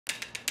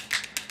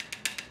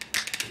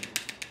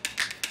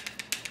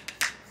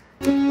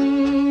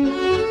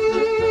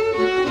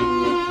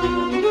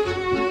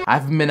I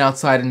haven't been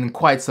outside in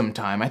quite some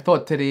time. I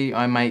thought today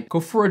I might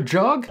go for a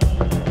jog.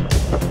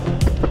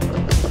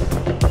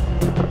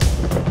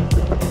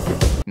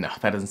 No,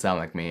 that doesn't sound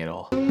like me at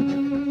all.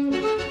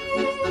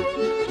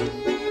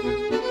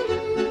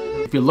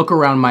 If you look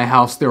around my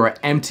house, there are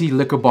empty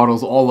liquor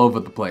bottles all over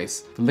the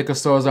place. The liquor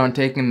stores aren't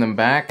taking them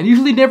back. I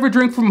usually never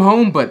drink from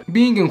home, but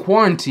being in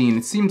quarantine,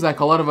 it seems like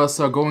a lot of us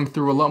are going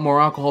through a lot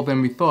more alcohol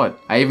than we thought.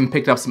 I even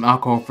picked up some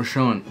alcohol for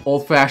Sean.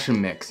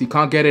 Old-fashioned mix. You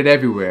can't get it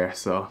everywhere,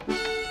 so.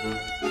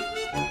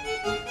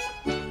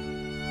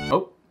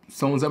 Oh,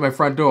 someone's at my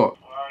front door.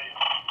 Where are you?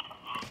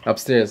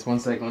 Upstairs. One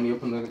second. Let me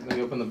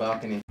open the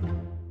balcony.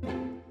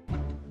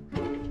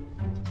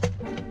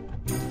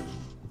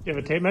 You have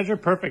a tape measure?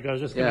 Perfect. I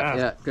was just gonna ask.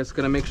 Yeah. Just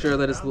gonna make sure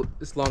that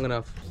it's long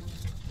enough.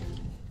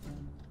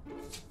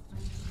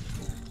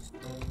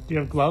 Do you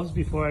have gloves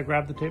before I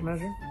grab the tape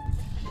measure?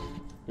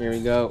 Here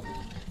we go.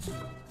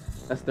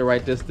 That's the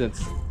right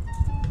distance.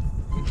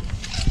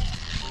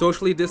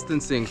 Socially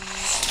distancing.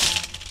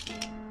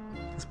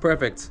 It's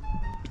perfect.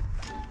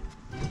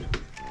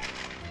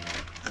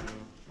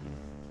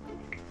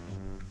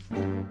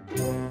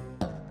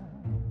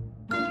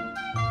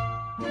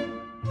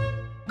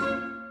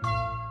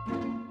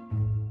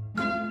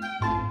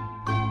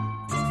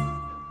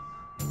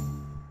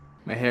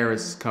 My hair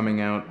is coming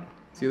out.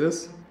 See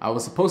this? I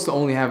was supposed to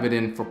only have it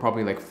in for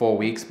probably like 4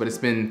 weeks, but it's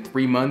been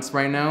 3 months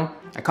right now.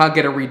 I can't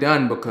get it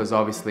redone because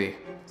obviously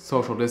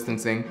social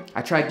distancing.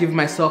 I tried giving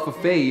myself a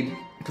fade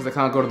because I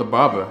can't go to the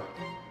barber.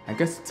 I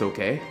guess it's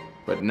okay,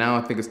 but now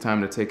I think it's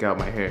time to take out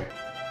my hair.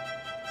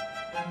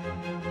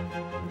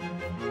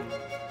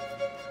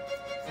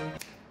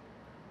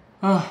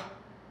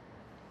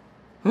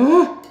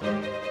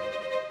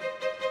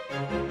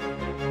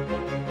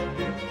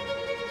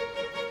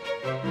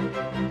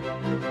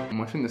 I'm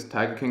watching this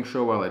Tiger King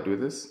show while I do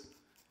this.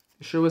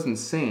 The show is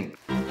insane.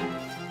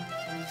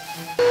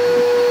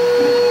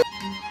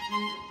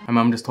 My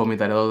mom just told me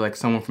that I look like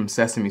someone from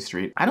Sesame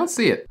Street. I don't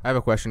see it. I have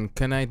a question.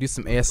 Can I do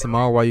some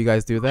ASMR while you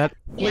guys do that?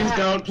 Please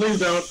don't, please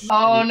don't.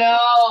 Oh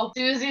no,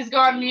 Susie's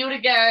gone mute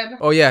again.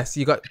 Oh yes,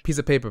 you got a piece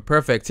of paper.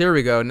 Perfect. Here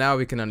we go. Now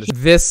we can understand.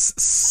 This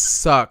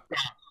sucked.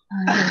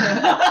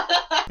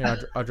 Here,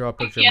 I'll draw a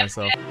picture of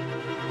myself.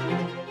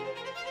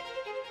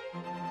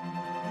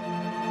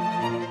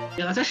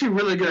 Yeah, that's actually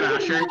really good,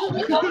 Asher.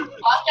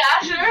 Watch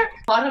Asher.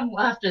 Bottom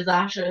left is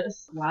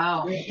Asher's.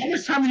 Wow. How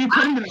much time have you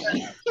put into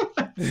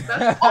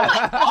that? Oh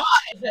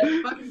my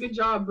god. Fucking good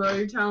job, bro.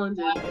 You're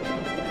talented.